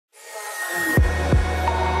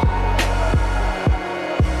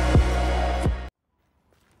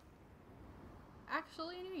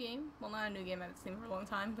not a new game I've seen for a long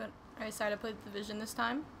time, but I decided to play The Division this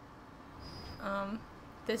time.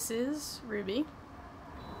 This is Ruby.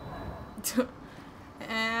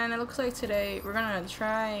 And it looks like today we're gonna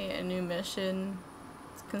try a new mission,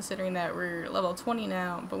 considering that we're level 20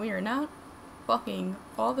 now, but we are not walking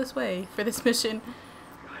all this way for this mission.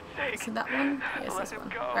 Is it that one? Yes, this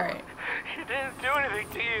one. Alright. He didn't do anything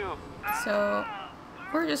to you. So,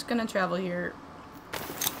 we're just gonna travel here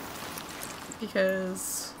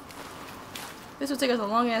because this will take us a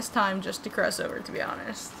long ass time just to cross over, to be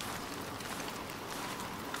honest.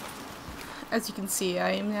 As you can see,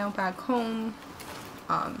 I am now back home.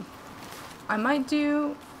 I might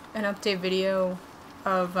do an update video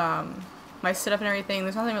of my setup and everything.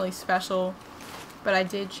 There's nothing really special, but I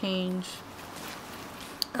did change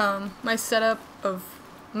my setup of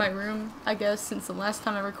my room, I guess, since the last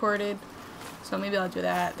time I recorded. So maybe I'll do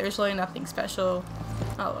that. There's really nothing special.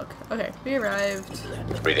 Oh look. Okay, we arrived.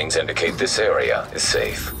 Readings indicate this area is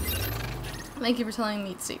safe. Thank you for telling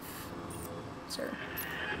me it's safe, sir.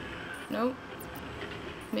 Nope.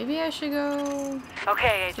 Maybe I should go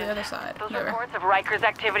okay, to the other side. Those Whatever. reports of Riker's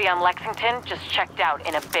activity on Lexington just checked out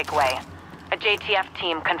in a big way. A JTF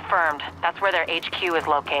team confirmed that's where their HQ is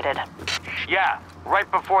located. Yeah, right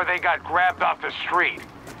before they got grabbed off the street.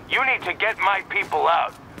 You need to get my people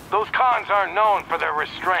out. Those cons aren't known for their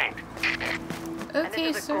restraint. And Okay,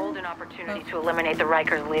 this is a sir. golden opportunity to eliminate the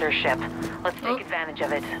Riker's leadership. Let's take advantage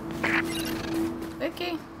of it.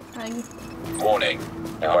 Okay. Warning.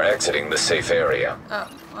 You are exiting the safe area. Oh,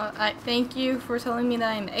 well, I thank you for telling me that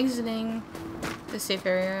I'm exiting the safe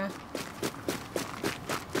area.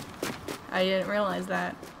 I didn't realize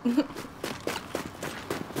that.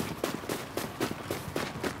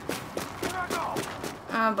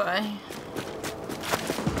 Oh boy.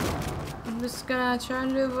 I'm just gonna try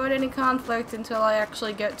to avoid any conflict until I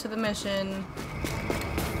actually get to the mission.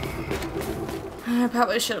 I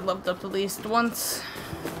probably should have leveled up at least once.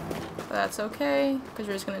 But that's okay, because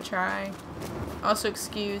we're just gonna try. Also,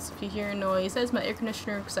 excuse if you hear a noise. That is my air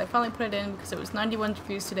conditioner, because I finally put it in because it was 91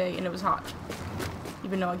 degrees today and it was hot.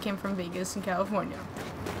 Even though I came from Vegas in California.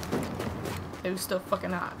 It was still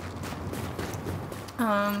fucking hot.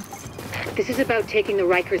 This is about taking the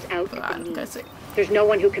Rikers out at the knees. That's it. There's no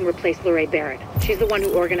one who can replace Lorraine Barrett. She's the one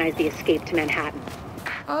who organized the escape to Manhattan.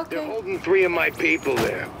 They're Okay. holding 3 of my people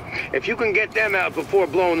there. If you can get them out before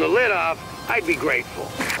blowing the lid off, I'd be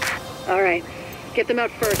grateful. All right, get them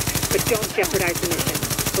out first, but don't jeopardize the mission.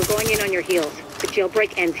 We're going in on your heels. The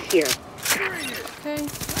jailbreak ends here. Okay.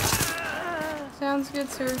 Sounds good,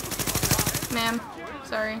 sir. Ma'am.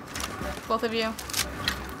 Sorry. Both of you.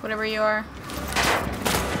 Whatever you are.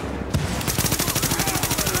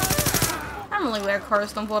 I don't really glad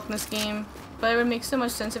cars don't blow up in this game, but it would make so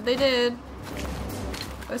much sense if they did.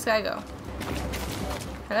 Where's this guy go?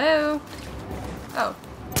 Hello? Oh.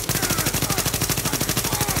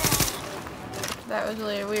 That was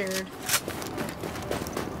really weird.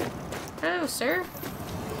 Hello, sir.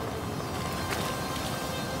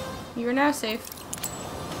 You are now safe.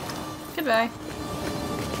 Goodbye.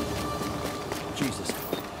 Jesus.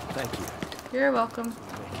 Thank you. You're welcome.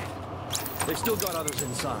 They've still got others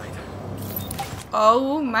inside.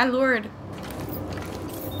 Oh, my lord.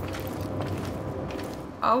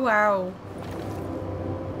 Oh, wow.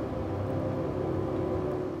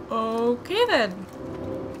 Okay, then.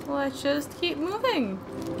 Let's just keep moving.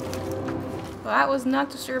 Well, that was not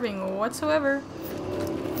disturbing whatsoever.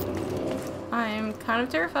 I'm kind of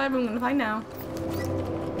terrified, but I'm gonna find now.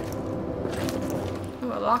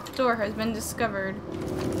 Ooh, a locked door has been discovered.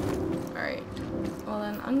 Alright. Well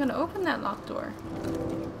then, I'm gonna open that locked door.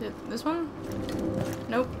 Is it this one?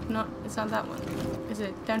 Nope, no, it's not that one. Is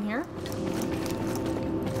it down here?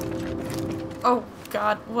 Oh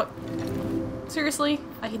god, what? Seriously?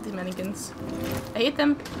 I hate these mannequins. I hate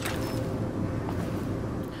them.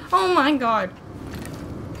 Oh my god.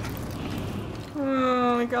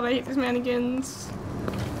 Oh my god, I hate these mannequins.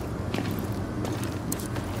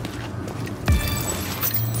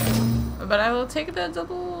 But I will take the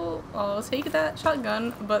I'll take that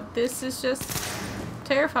shotgun, but this is just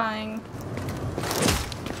terrifying.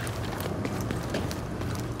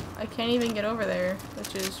 I can't even get over there,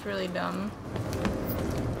 which is really dumb.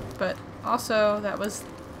 But also, that was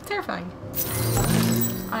terrifying.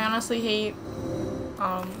 I honestly hate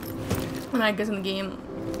when I get in the game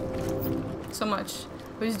so much.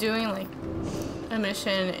 I was doing like a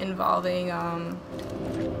mission involving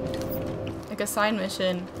like a side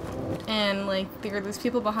mission, and like there were these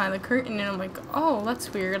people behind the curtain, and I'm like, oh,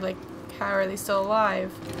 that's weird. Like, how are they still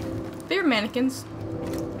alive? They're mannequins.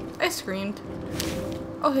 I screamed.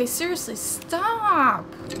 Okay, seriously, stop!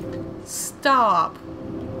 Stop!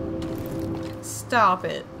 stop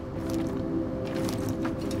it.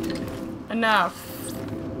 Enough.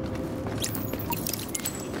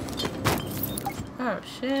 Oh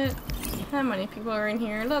shit. How many people are in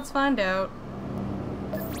here? Let's find out.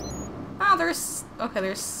 Oh, there's... Okay,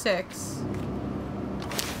 there's 6.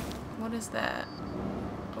 What is that?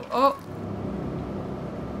 Oh.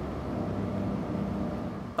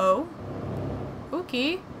 Oh?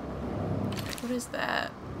 Okay. What is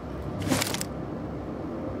that?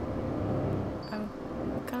 I'm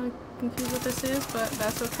kind of confused what this is, but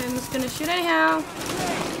that's okay. I'm just gonna shoot anyhow.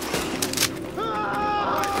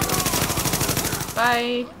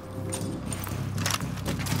 Bye.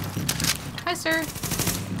 Hi, sir.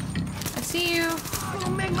 I see you.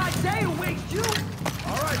 Don't make my day waste you.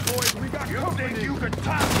 All right, boys, we got company. You think you can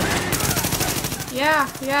top me? Yeah,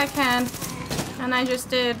 I can. And I just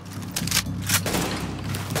did.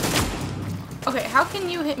 Okay, how can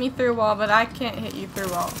you hit me through a wall, but I can't hit you through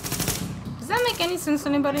a wall? Does that make any sense to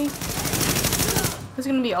anybody? This is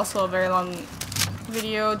gonna be also a very long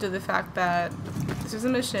video due to the fact that this is a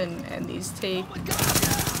mission and these take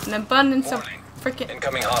an abundance of freaking...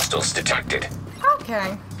 Incoming hostiles detected.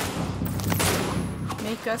 Okay.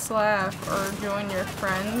 Make us laugh or join your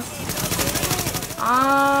friends.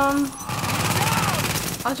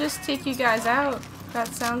 I'll just take you guys out. That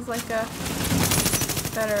sounds like a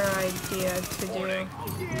better idea to do.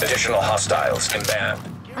 Additional hostiles inbound.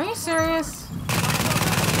 Are you serious?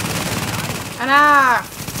 Anna!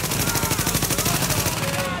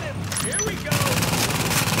 Here we go.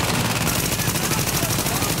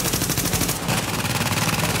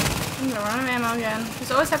 I'm gonna run out of ammo again.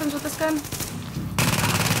 This always happens with this gun.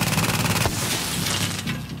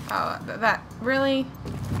 Oh, that really?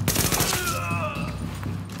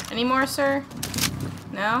 Any more, sir?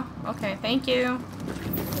 No? Okay, thank you.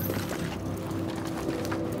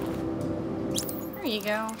 There you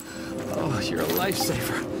go. Oh, you're a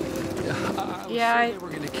lifesaver. Yeah, They were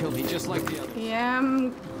gonna kill me just like the others. yeah,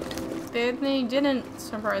 they didn't,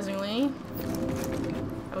 surprisingly.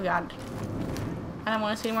 Oh god. I don't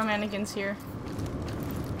want to see any more mannequins here.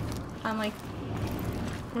 I'm like,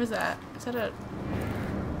 what is that? Is that a...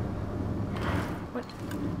 What?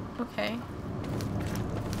 Okay.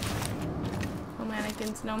 No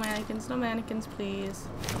mannequins, no mannequins, no mannequins, please.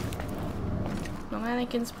 No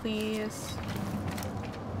mannequins, please.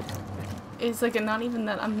 It's like not even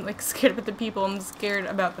that I'm like scared about the people, I'm scared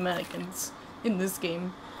about the mannequins in this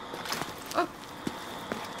game. Oh.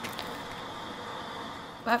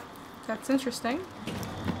 That's interesting.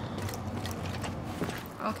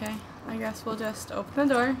 Okay, I guess we'll just open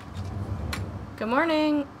the door. Good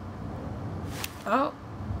morning. Oh.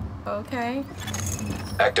 Okay.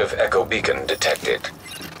 Active echo beacon detected.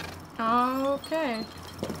 Okay.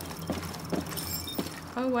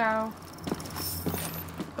 Oh wow.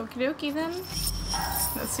 Okie dokie then.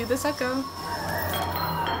 Let's see this echo.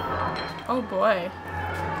 Oh boy.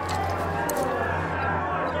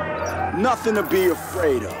 Nothing to be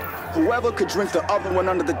afraid of. Whoever could drink the other one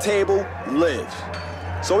under the table lives.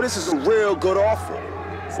 So this is a real good offer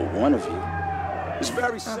for one of you. It's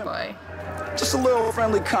very Oh simple. boy. Just a little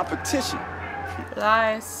friendly competition.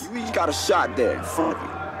 Lies. You each got a shot there in front of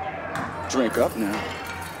you. Drink up now.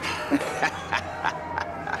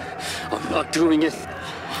 I'm not doing it.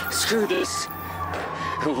 Screw this.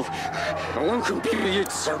 I won't compete with you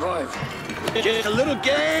to survive. Get a little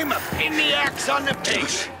game of pin the axe on the pig.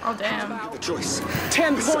 Oh damn. The choice.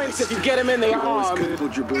 10 points if you get him in the arm.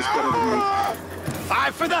 Hold your boost better than me.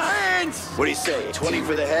 5 for the hands. What do you say? 20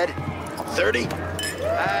 for the head? 30?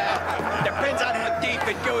 Depends on how deep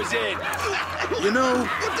it goes in. You know,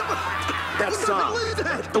 that song,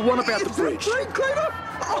 the one about the bridge.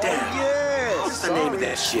 Damn. Yes. What's the name of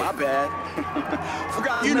that shit? My bad.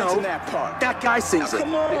 Forgot you know that part. That guy sings it.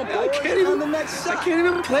 Come on, boy. I can't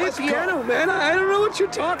even play piano, man. I don't know what you're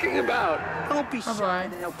talking about. Don't be Oh shy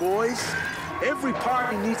boy. now, boys. Every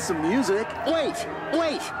party needs some music. Wait!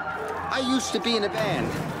 I used to be in a band.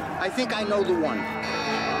 I think I know the one.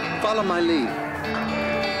 Follow my lead.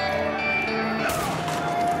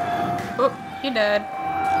 Oh, you're dead.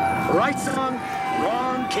 Right song,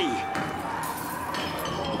 wrong key.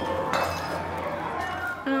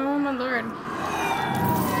 Oh my lord.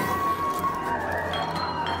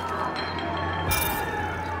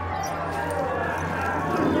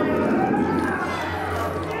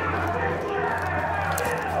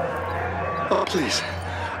 Oh, please.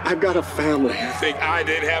 I've got a family. You think I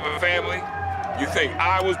didn't have a family? You think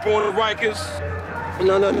I was born in Rikers?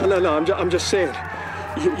 No. I'm just saying.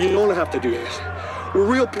 You don't have to do this. We're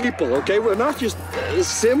real people, okay? We're not just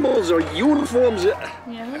symbols or uniforms.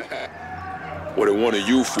 Yeah. What if one of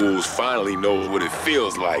you fools finally knows what it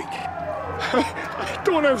feels like?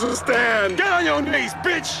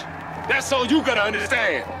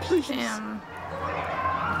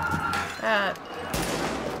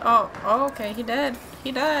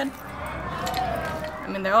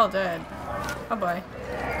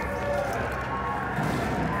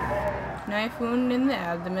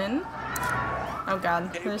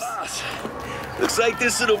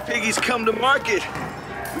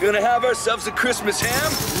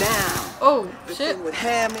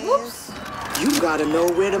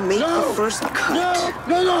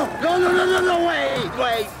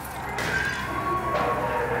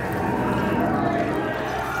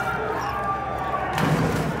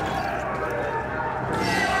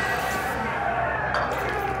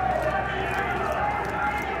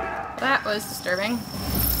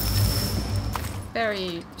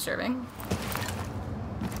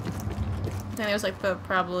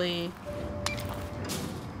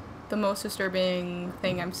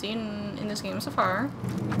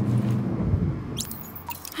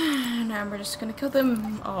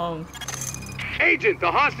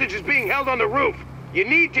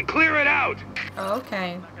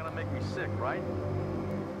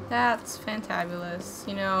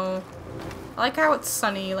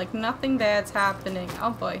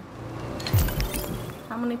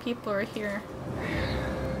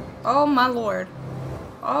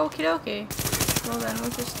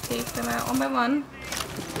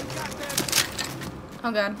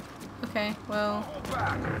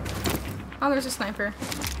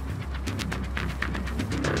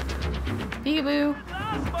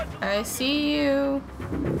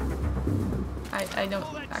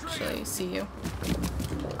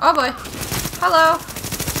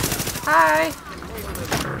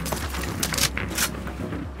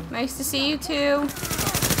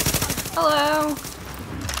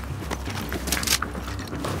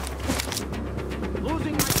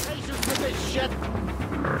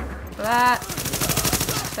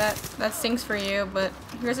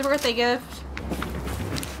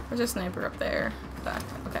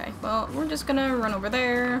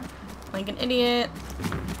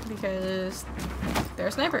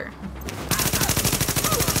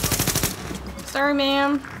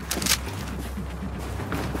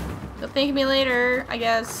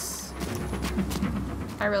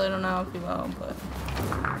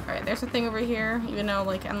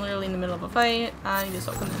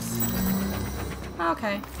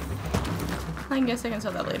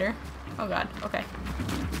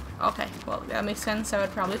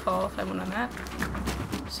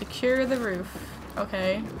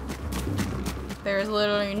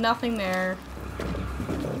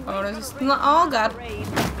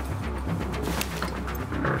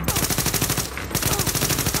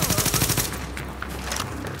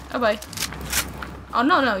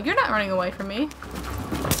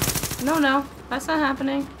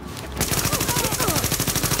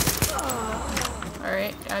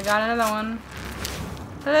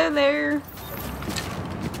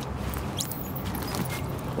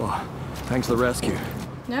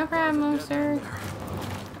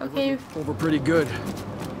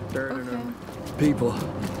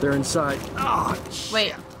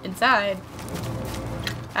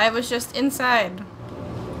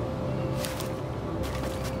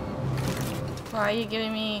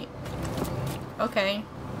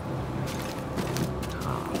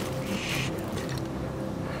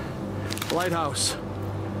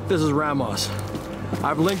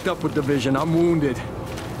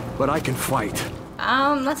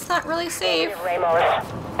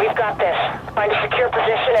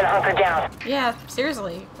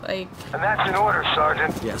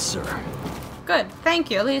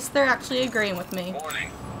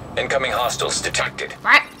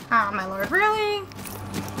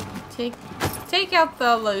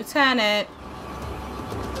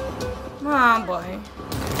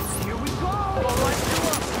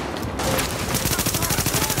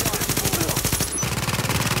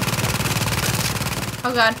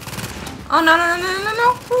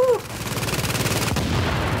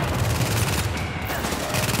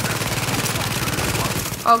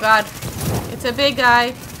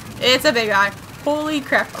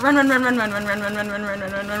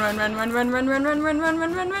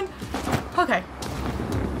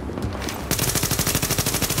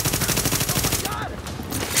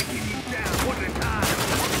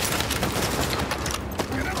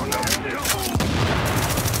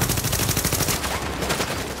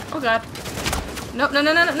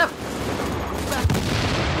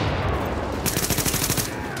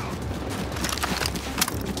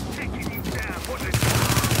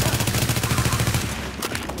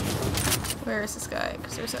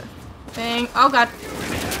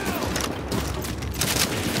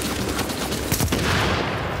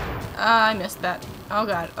 I missed that. Oh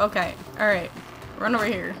god. Okay. Alright. Run over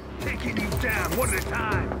here. Taking you down one at a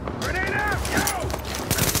time. Grenade out! Go!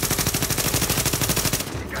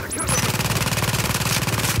 You gotta cover me.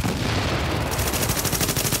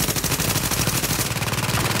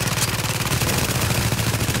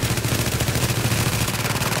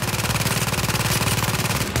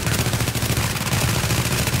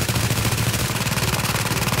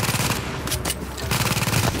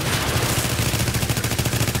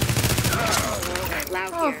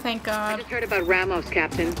 Oh, thank God. I just heard about Ramos,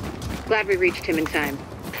 Captain. Glad we reached him in time.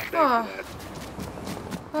 Oh.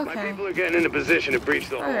 My Okay. people are getting into position to breach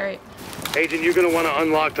the hole. Alright. Agent, you're gonna want to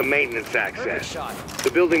unlock the maintenance access.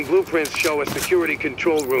 The building blueprints show a security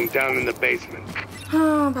control room down in the basement.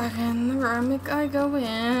 Oh, back in the room I go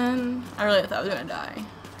in. I really thought I was gonna die.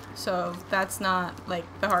 So that's not like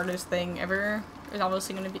the hardest thing ever. It's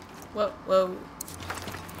obviously gonna be whoa.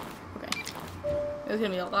 Okay. It's gonna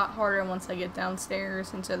be a lot harder once I get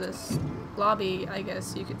downstairs into this lobby, I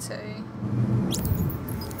guess you could say.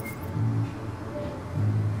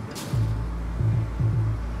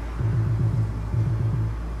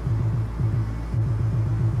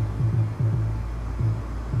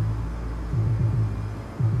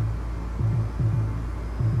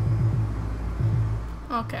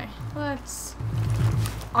 Okay, let's...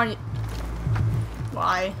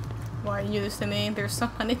 Why? Why you do this to me? There's so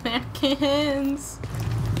many mannequins!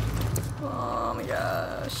 Oh my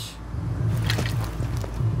gosh.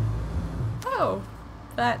 Oh,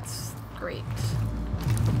 that's great.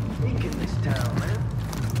 Ink in this town, man.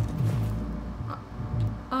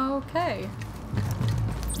 Okay.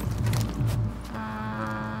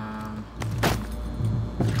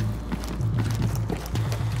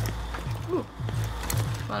 Ooh.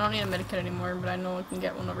 Well, I don't need a medikit anymore, but I know I can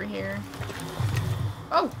get one over here.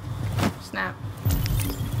 Oh! Snap.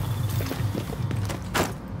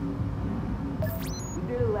 We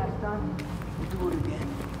did it last time. We'll do it again.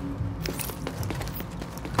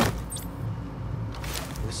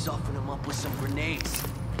 We'll soften them up with some grenades.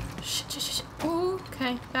 Shit. Ooh,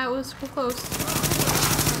 okay, that was close.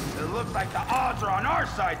 It looks like the odds are on our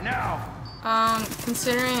side now.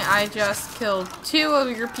 Considering I just killed 2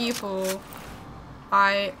 of your people,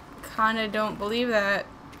 I kinda don't believe that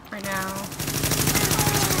right now.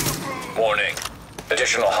 Warning.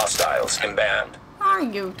 Additional hostiles inbound. Are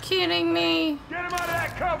you kidding me? Get him out of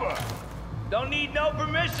that cover. Don't need no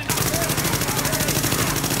permission.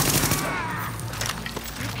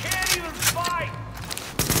 You can't even fight.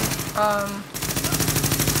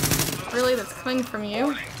 Really, that's coming from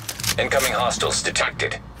you? Incoming hostiles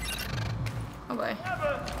detected. Oh boy.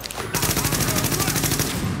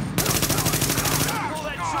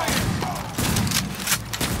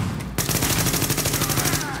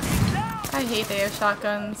 I hate they have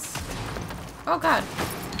shotguns. Oh god.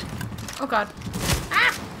 Oh god.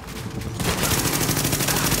 Ah!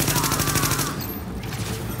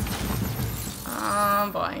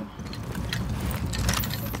 Oh boy.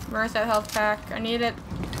 Where's that health pack? I need it.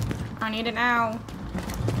 I need it now.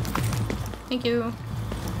 Thank you.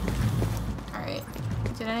 Alright.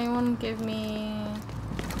 Did anyone give me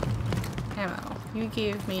ammo? You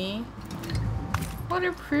gave me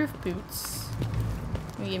waterproof boots.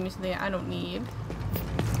 You gave me something I don't need.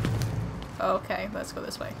 Okay, let's go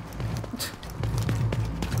this way.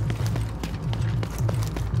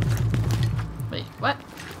 Wait, what?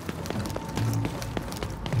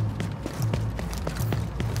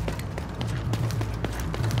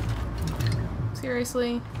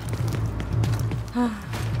 Seriously?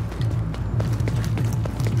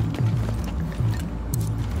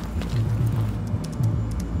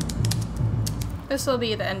 This will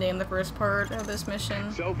be the ending of the first part of this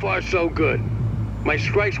mission. So far, so good. My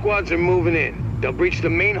strike squads are moving in. They'll breach the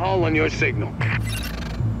main hall on your signal.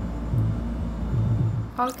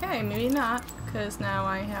 Okay, maybe not, because now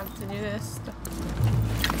I have to do this.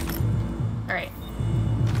 Alright.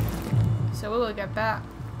 So we'll get back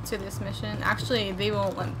to this mission. Actually, they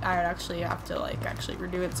won't let I actually have to actually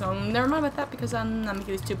redo it, so never mind about that because I'm making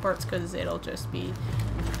these 2 parts because it'll just be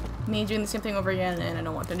me doing the same thing over again and I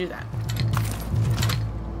don't want to do that.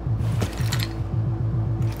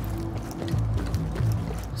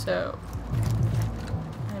 So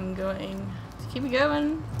I'm going to keep it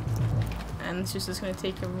going, and it's just going to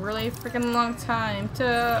take a really freaking long time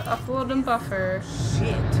to upload and buffer.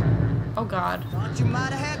 Shit. Oh god. Thought you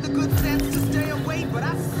might have had the good sense to stay away, but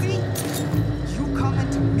I see you coming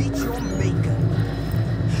to meet your maker.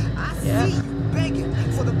 I see you begging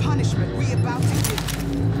for the punishment we about to give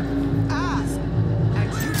you. Ask,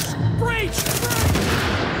 and you screech.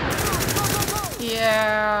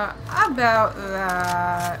 Yeah, about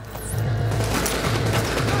that.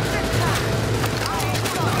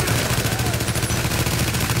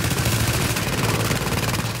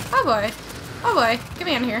 boy. Oh boy. Get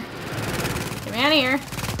me out of here. Get me out of here.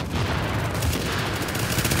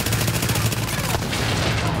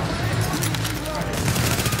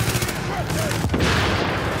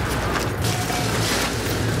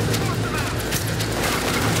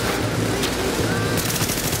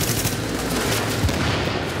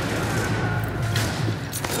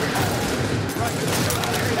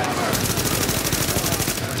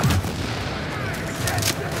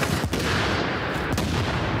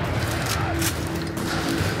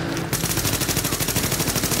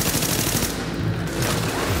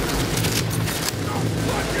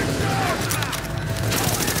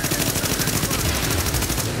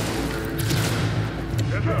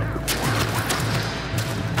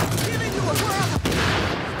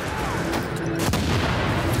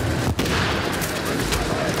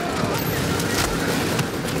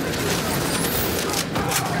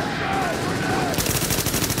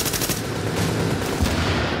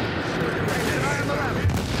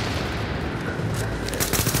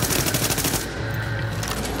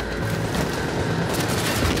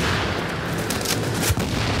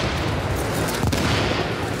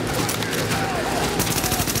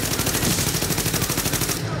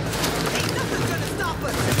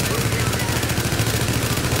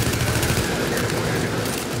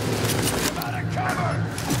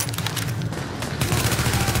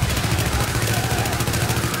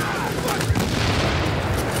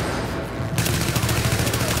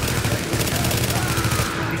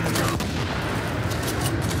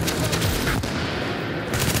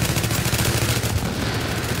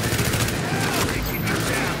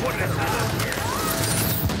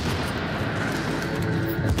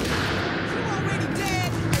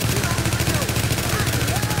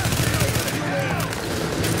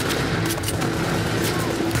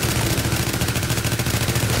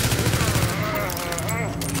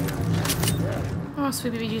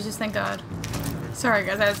 Sweet baby Jesus, thank God. Sorry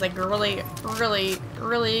guys, that was like really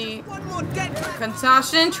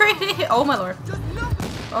concentrated. Oh my lord.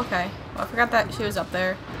 Okay, well I forgot that she was up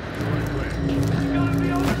there.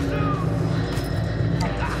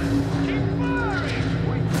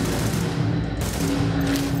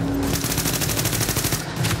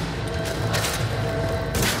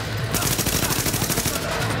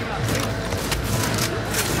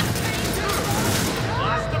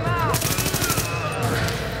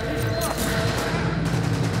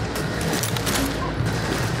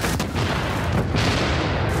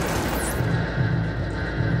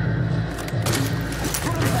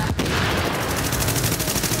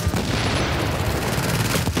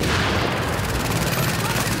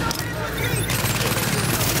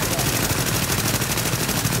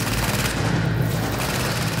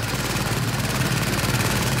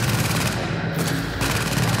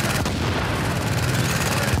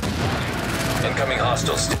 Incoming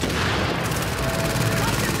hostiles.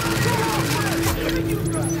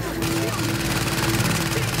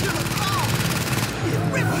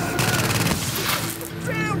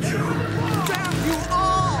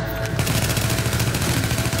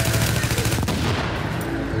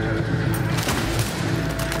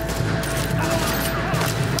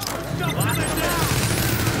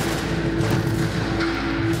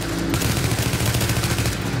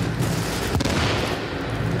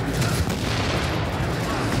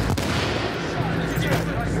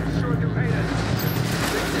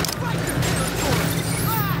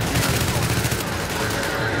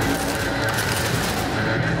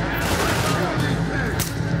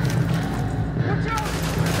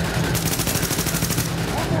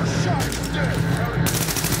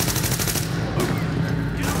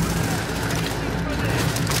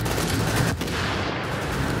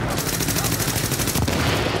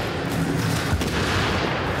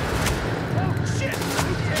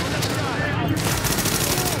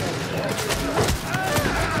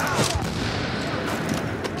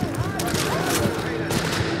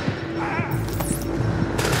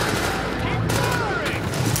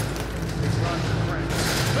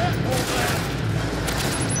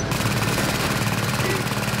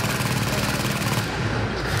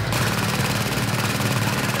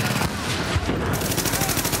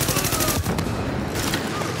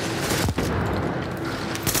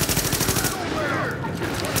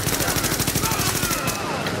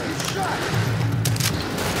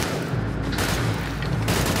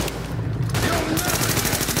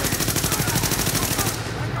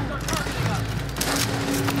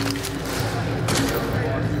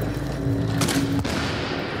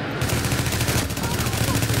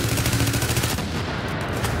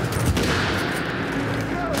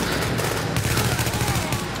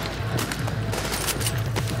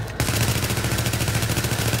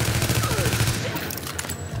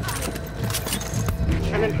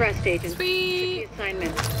 impressed, Agent. Sweet. Tricky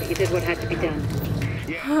assignment, but you did what had to be done.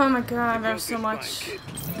 Oh my god, there's so much.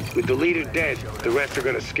 With the leader dead, the rest are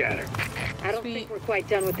gonna scatter. I don't think we're quite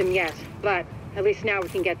done with them yet, but at least now we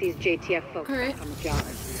can get these JTF folks back on the job.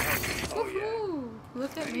 Woohoo!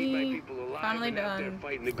 Look at me. Finally They're done.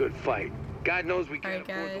 fighting a good fight. God knows we can't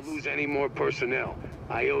afford to lose any more personnel.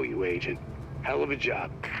 I owe you, Agent. Hell of a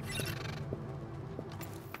job.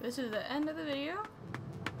 This is the end of the video.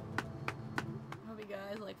 Hope you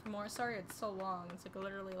guys like for more. Sorry it's so long. It's like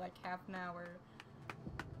literally like half an hour.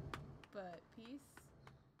 But peace.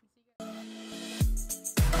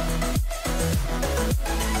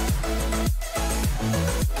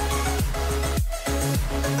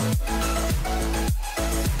 See you guys.